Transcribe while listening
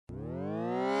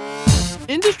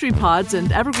Industry Pods and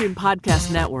Evergreen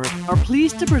Podcast Network are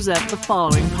pleased to present the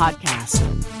following podcast.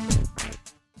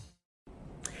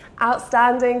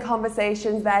 Outstanding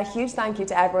conversations there. Huge thank you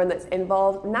to everyone that's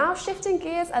involved. Now shifting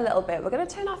gears a little bit, we're going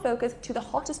to turn our focus to the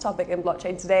hottest topic in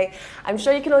blockchain today. I'm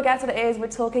sure you can all guess what it is. We're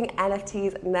talking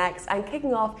NFTs next. And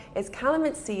kicking off is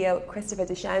Kalamint CEO Christopher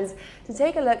Deschenes to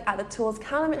take a look at the tools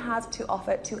Kalamint has to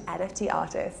offer to NFT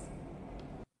artists.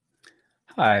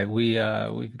 Hi,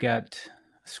 we've got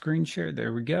a screen share.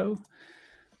 There we go.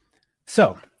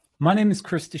 So, my name is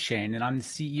Chris Deschenes, and I'm the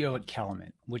CEO at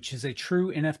Kalamint, which is a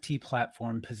true NFT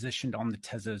platform positioned on the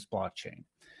Tezos blockchain.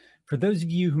 For those of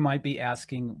you who might be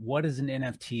asking, what is an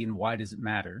NFT and why does it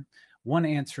matter? One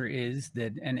answer is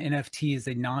that an NFT is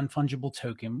a non-fungible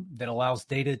token that allows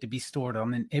data to be stored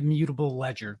on an immutable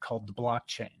ledger called the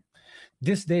blockchain.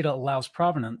 This data allows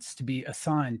provenance to be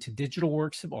assigned to digital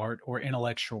works of art or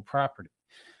intellectual property.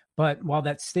 But while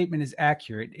that statement is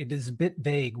accurate, it is a bit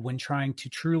vague when trying to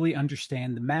truly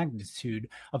understand the magnitude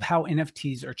of how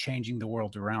NFTs are changing the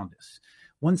world around us.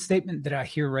 One statement that I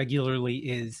hear regularly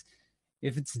is,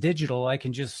 if it's digital, I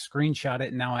can just screenshot it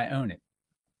and now I own it.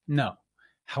 No.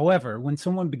 However, when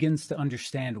someone begins to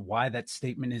understand why that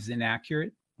statement is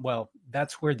inaccurate, well,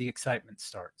 that's where the excitement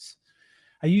starts.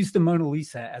 I use the Mona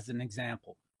Lisa as an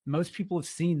example. Most people have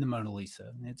seen the Mona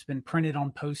Lisa. It's been printed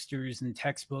on posters and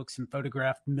textbooks and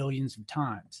photographed millions of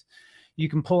times. You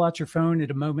can pull out your phone at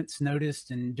a moment's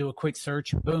notice and do a quick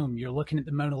search, and boom, you're looking at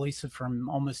the Mona Lisa from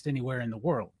almost anywhere in the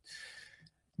world.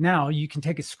 Now, you can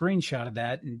take a screenshot of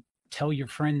that and tell your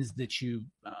friends that you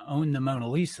own the Mona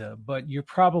Lisa, but you're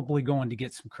probably going to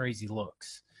get some crazy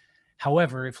looks.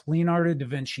 However, if Leonardo da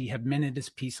Vinci had minted his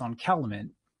piece on Kalamint,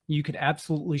 you could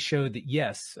absolutely show that,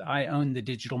 yes, I own the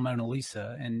digital Mona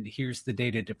Lisa, and here's the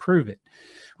data to prove it,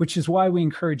 which is why we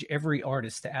encourage every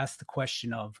artist to ask the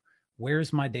question of,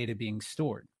 where's my data being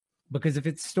stored? Because if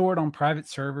it's stored on private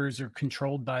servers or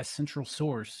controlled by a central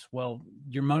source, well,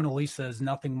 your Mona Lisa is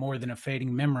nothing more than a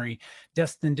fading memory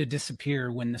destined to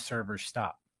disappear when the servers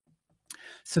stop.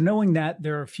 So knowing that,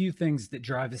 there are a few things that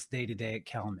drive us day to day at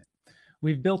Kalamint.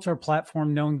 We've built our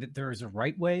platform knowing that there is a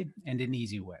right way and an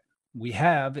easy way. We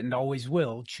have and always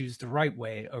will choose the right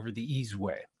way over the ease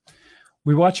way.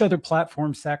 We watch other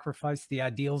platforms sacrifice the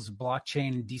ideals of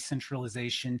blockchain and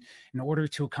decentralization in order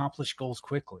to accomplish goals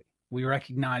quickly. We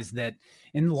recognize that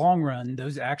in the long run,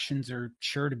 those actions are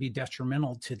sure to be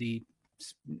detrimental to the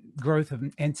growth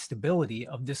and stability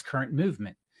of this current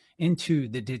movement into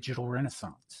the digital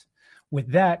renaissance.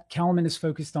 With that, Kalamint is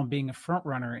focused on being a front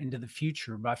runner into the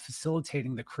future by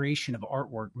facilitating the creation of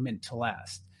artwork meant to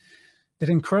last. That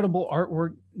incredible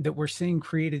artwork that we're seeing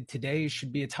created today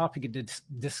should be a topic of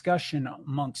discussion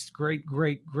amongst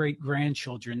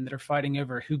great-great-great-grandchildren that are fighting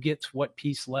over who gets what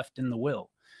piece left in the will.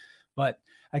 But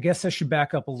I guess I should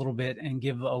back up a little bit and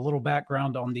give a little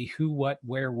background on the who, what,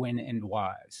 where, when, and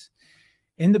whys.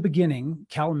 In the beginning,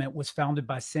 Kalamint was founded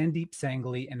by Sandeep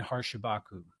Sanghli and Harsha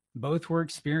Baku. Both were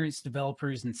experienced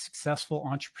developers and successful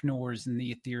entrepreneurs in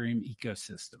the Ethereum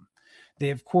ecosystem. They,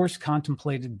 of course,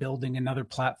 contemplated building another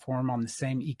platform on the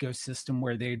same ecosystem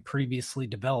where they had previously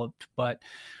developed, but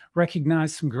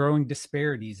recognized some growing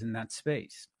disparities in that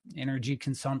space. Energy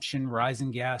consumption,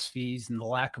 rising gas fees, and the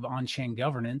lack of on-chain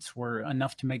governance were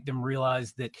enough to make them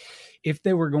realize that if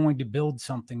they were going to build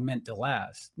something meant to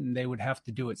last, they would have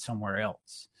to do it somewhere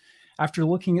else. After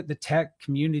looking at the tech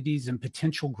communities and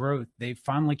potential growth, they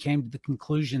finally came to the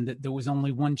conclusion that there was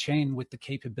only one chain with the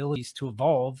capabilities to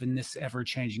evolve in this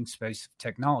ever-changing space of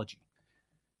technology: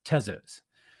 Tezos.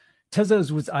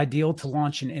 Tezos was ideal to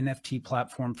launch an NFT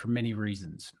platform for many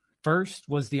reasons. First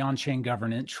was the on-chain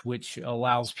governance, which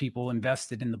allows people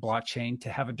invested in the blockchain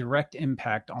to have a direct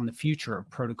impact on the future of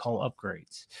protocol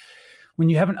upgrades. When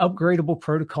you have an upgradable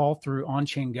protocol through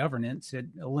on-chain governance, it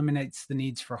eliminates the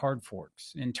needs for hard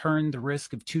forks. In turn, the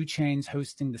risk of two chains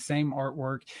hosting the same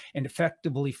artwork and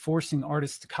effectively forcing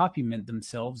artists to copy mint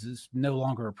themselves is no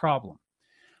longer a problem.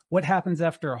 What happens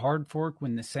after a hard fork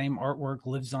when the same artwork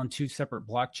lives on two separate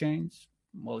blockchains?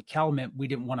 Well, at Kalamint, we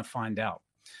didn't want to find out.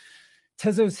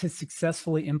 Tezos has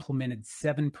successfully implemented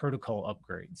 7 protocol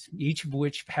upgrades, each of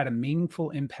which had a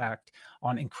meaningful impact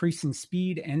on increasing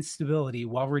speed and stability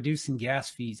while reducing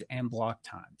gas fees and block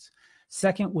times.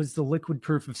 Second was the liquid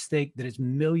proof of stake that is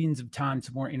millions of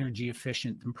times more energy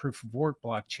efficient than proof of work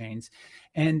blockchains,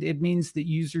 and it means that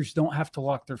users don't have to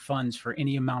lock their funds for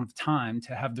any amount of time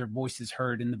to have their voices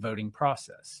heard in the voting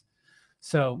process.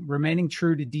 So remaining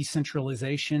true to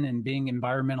decentralization and being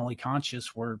environmentally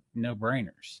conscious were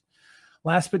no-brainers.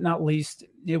 Last but not least,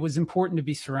 it was important to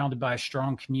be surrounded by a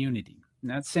strong community. And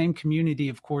that same community,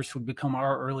 of course, would become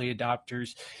our early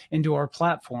adopters into our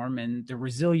platform, and the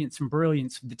resilience and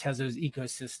brilliance of the Tezos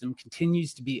ecosystem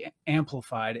continues to be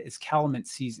amplified as Kalamint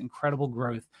sees incredible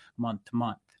growth month to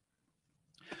month.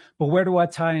 But where do I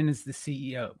tie in as the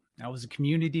CEO? I was a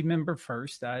community member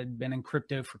first. I'd been in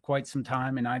crypto for quite some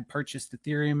time, and I'd purchased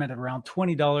Ethereum at around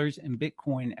 $20 and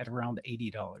Bitcoin at around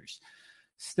 $80.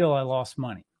 Still, I lost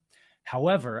money.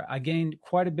 However, I gained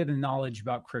quite a bit of knowledge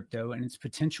about crypto and its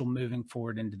potential moving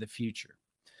forward into the future.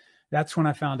 That's when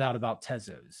I found out about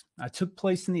Tezos. I took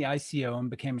place in the ICO and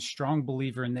became a strong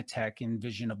believer in the tech and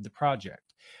vision of the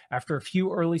project. After a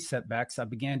few early setbacks, I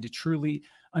began to truly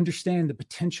understand the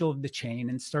potential of the chain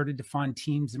and started to find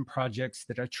teams and projects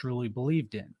that I truly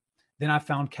believed in. Then I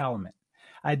found Kalamint.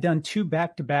 I had done 2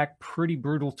 back-to-back pretty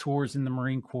brutal tours in the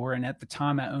Marine Corps, and at the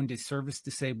time I owned a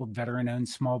service-disabled veteran-owned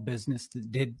small business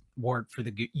that did work for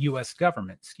the U.S.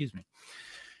 government.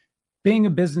 Being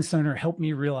a business owner helped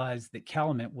me realize that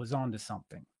Kalamint was onto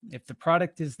something. If the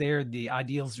product is there, the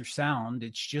ideals are sound,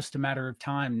 it's just a matter of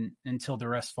time until the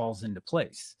rest falls into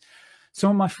place. So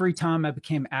in my free time, I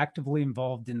became actively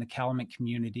involved in the Kalamint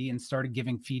community and started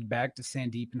giving feedback to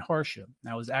Sandeep and Harsha.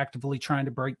 I was actively trying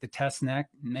to break the test net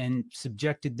and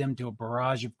subjected them to a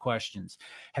barrage of questions.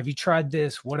 Have you tried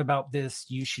this? What about this?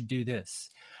 You should do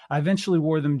this. I eventually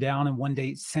wore them down, and one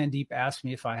day Sandeep asked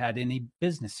me if I had any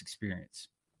business experience.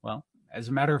 Well, as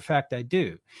a matter of fact, I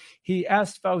do. He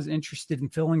asked if I was interested in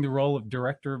filling the role of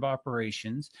director of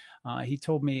operations. He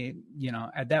told me,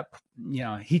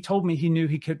 he told me he knew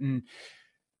he couldn't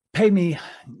pay me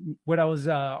what I was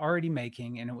already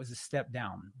making, and it was a step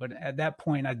down. But at that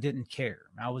point, I didn't care.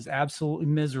 I was absolutely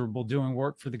miserable doing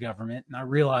work for the government, and I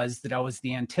realized that I was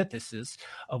the antithesis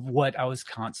of what I was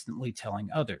constantly telling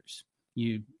others.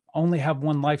 You only have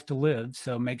one life to live,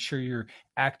 so make sure you're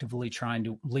actively trying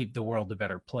to leave the world a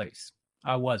better place.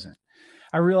 I wasn't.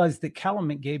 I realized that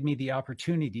Kalamint gave me the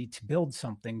opportunity to build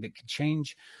something that could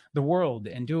change the world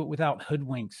and do it without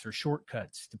hoodwinks or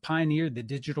shortcuts, to pioneer the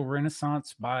digital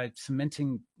renaissance by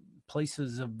cementing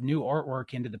places of new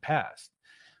artwork into the past.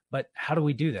 But how do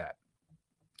we do that?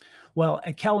 Well,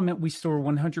 at Kalamint, we store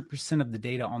 100% of the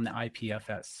data on the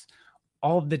IPFS.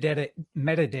 All of the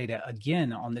metadata,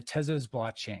 again, on the Tezos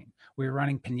blockchain. We're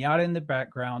running Pinata in the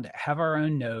background, have our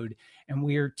own node, and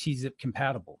we are TZIP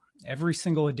compatible. Every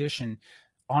single edition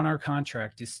on our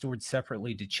contract is stored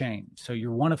separately to chain. So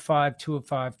your 1 of 5, 2 of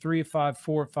 5, 3 of 5,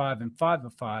 4 of 5, and 5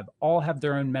 of 5 all have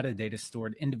their own metadata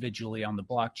stored individually on the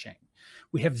blockchain.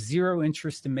 We have zero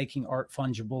interest in making art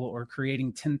fungible or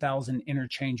creating 10,000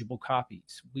 interchangeable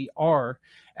copies. We are,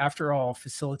 after all,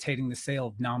 facilitating the sale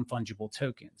of non-fungible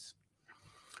tokens.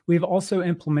 We've also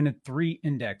implemented 3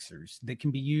 indexers that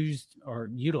can be used or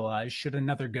utilized should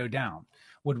another go down.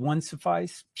 Would one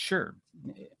suffice? Sure.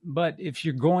 But if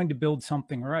you're going to build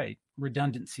something right,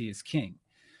 redundancy is king.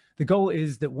 The goal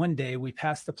is that one day we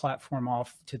pass the platform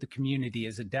off to the community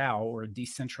as a DAO, or a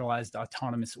decentralized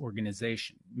autonomous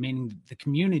organization, meaning the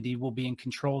community will be in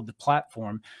control of the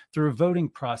platform through a voting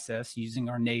process using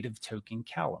our native token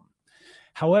Kalam.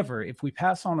 However, if we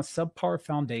pass on a subpar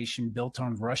foundation built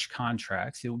on rush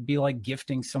contracts, it would be like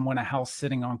gifting someone a house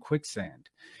sitting on quicksand.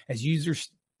 As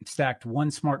users stacked one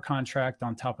smart contract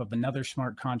on top of another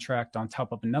smart contract on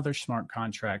top of another smart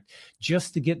contract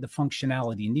just to get the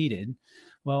functionality needed,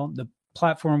 well, the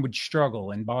platform would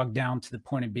struggle and bog down to the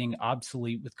point of being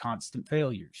obsolete with constant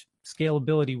failures.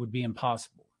 Scalability would be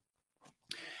impossible.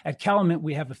 At Kalamint,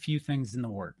 we have a few things in the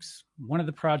works. One of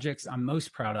the projects I'm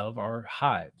most proud of are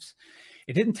hives.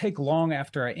 It didn't take long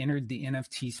after I entered the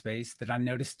NFT space that I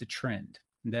noticed a trend,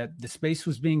 that the space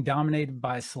was being dominated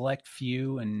by a select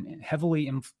few and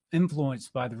heavily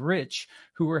influenced by the rich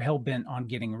who were hell-bent on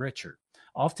getting richer,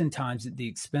 oftentimes at the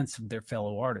expense of their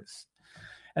fellow artists.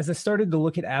 As I started to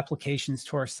look at applications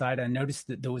to our site, I noticed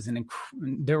that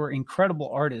there were incredible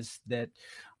artists that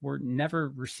were never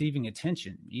receiving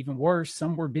attention. Even worse,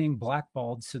 some were being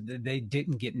blackballed so that they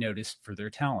didn't get noticed for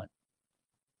their talent.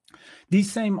 These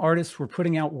same artists were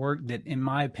putting out work that, in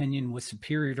my opinion, was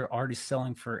superior to artists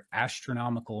selling for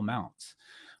astronomical amounts.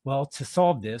 Well, to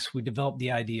solve this, we developed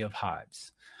the idea of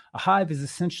hives. A hive is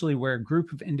essentially where a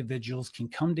group of individuals can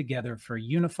come together for a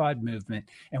unified movement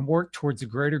and work towards a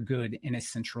greater good in a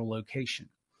central location.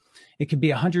 It could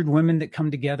be 100 women that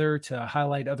come together to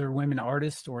highlight other women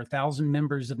artists, or 1,000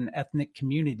 members of an ethnic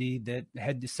community that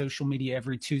head to social media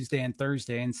every Tuesday and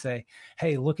Thursday and say,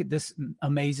 hey, look at this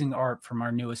amazing art from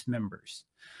our newest members.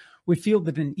 We feel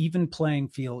that an even playing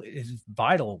field is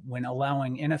vital when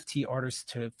allowing NFT artists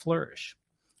to flourish.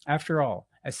 After all,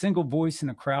 A single voice in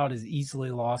a crowd is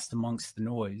easily lost amongst the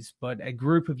noise, but a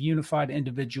group of unified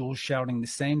individuals shouting the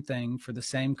same thing for the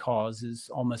same cause is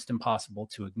almost impossible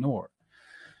to ignore.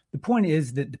 The point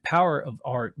is that the power of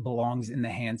art belongs in the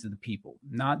hands of the people,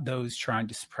 not those trying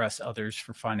to suppress others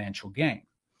for financial gain.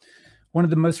 One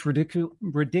of the most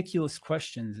ridiculous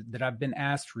questions that I've been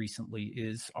asked recently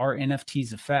is, are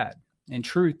NFTs a fad? In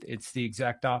truth, it's the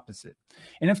exact opposite.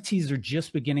 NFTs are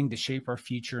just beginning to shape our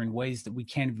future in ways that we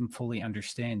can't even fully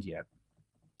understand yet.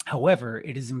 However,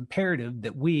 it is imperative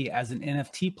that we, as an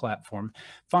NFT platform,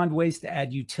 find ways to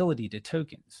add utility to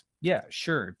tokens. Yeah,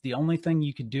 sure. If the only thing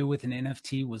you could do with an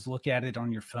NFT was look at it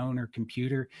on your phone or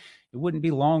computer, it wouldn't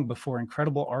be long before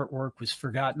incredible artwork was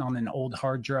forgotten on an old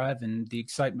hard drive and the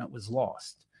excitement was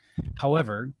lost.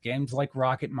 However, games like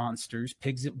Rocket Monsters,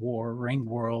 Pigs at War, Ring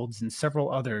Worlds, and several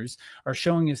others are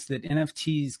showing us that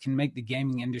NFTs can make the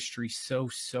gaming industry so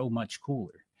much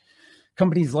cooler.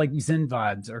 Companies like Zen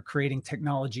Vibes are creating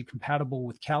technology compatible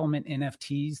with Kalamint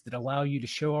NFTs that allow you to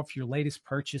show off your latest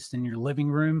purchase in your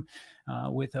living room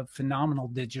with a phenomenal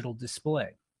digital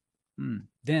display.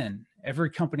 Then, every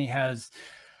company has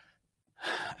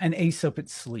an ace up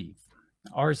its sleeve.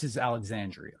 Ours is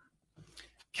Alexandria.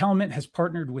 Kalamint has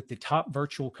partnered with the top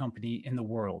virtual company in the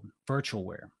world,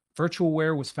 Virtualware.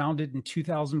 Virtualware was founded in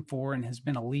 2004 and has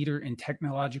been a leader in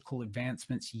technological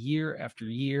advancements year after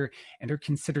year and are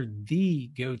considered the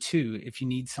go-to if you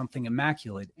need something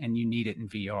immaculate and you need it in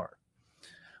VR.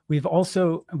 We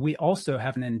also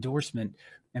have an endorsement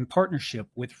and partnership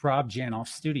with Rob Janoff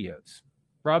Studios.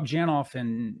 Rob Janoff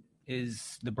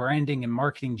is the branding and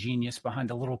marketing genius behind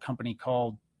a little company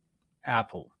called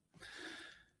Apple.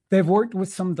 They've worked with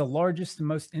some of the largest and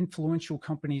most influential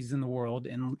companies in the world,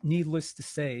 and needless to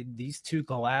say, these two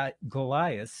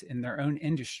Goliaths in their own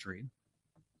industry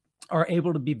are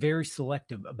able to be very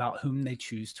selective about whom they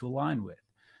choose to align with.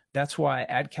 That's why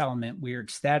at Kalamint, we are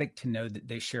ecstatic to know that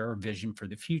they share our vision for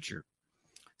the future.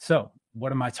 So,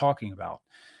 what am I talking about?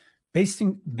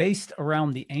 Based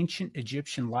around the ancient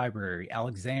Egyptian library,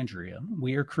 Alexandria,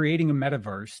 we are creating a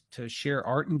metaverse to share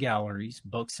art in galleries,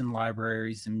 books in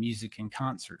libraries, and music in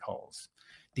concert halls.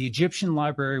 The Egyptian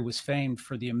library was famed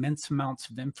for the immense amounts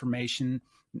of information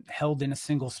held in a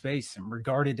single space and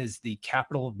regarded as the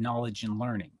capital of knowledge and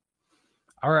learning.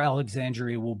 Our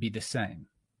Alexandria will be the same,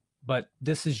 but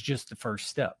this is just the first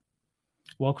step.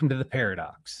 Welcome to the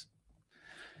paradox.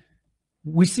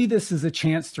 We see this as a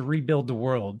chance to rebuild the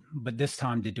world, but this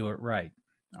time to do it right.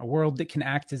 A world that can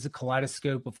act as a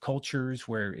kaleidoscope of cultures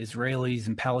where Israelis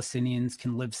and Palestinians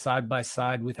can live side by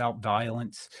side without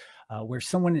violence, where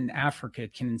someone in Africa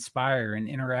can inspire and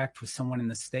interact with someone in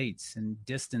the States and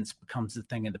distance becomes a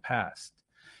thing of the past.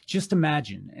 Just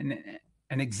imagine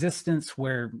an existence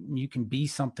where you can be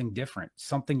something different,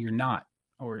 something you're not,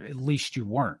 or at least you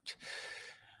weren't.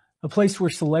 A place where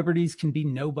celebrities can be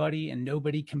nobody and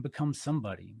nobody can become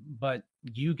somebody, but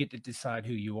you get to decide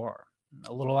who you are.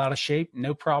 A little out of shape,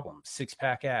 no problem,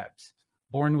 six-pack abs.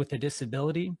 Born with a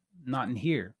disability, not in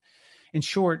here. In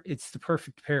short, it's the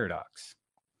perfect paradox,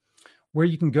 where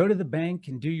you can go to the bank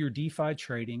and do your DeFi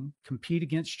trading, compete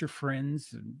against your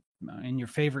friends in your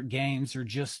favorite games, or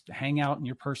just hang out in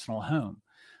your personal home.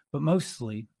 But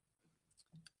mostly,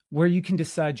 where you can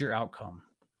decide your outcome,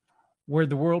 where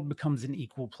the world becomes an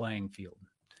equal playing field.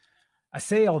 I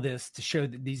say all this to show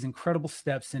that these incredible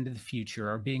steps into the future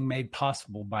are being made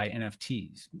possible by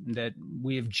NFTs, that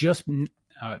we have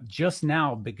just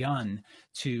now begun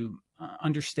to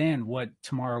understand what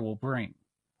tomorrow will bring,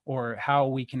 or how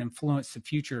we can influence the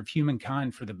future of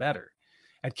humankind for the better.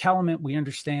 At Kalamint, we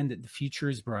understand that the future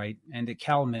is bright, and at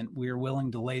Kalamint, we are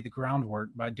willing to lay the groundwork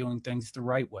by doing things the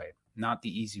right way, not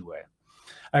the easy way.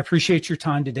 I appreciate your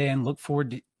time today and look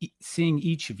forward to seeing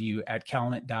each of you at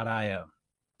kalamint.io.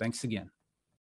 Thanks again.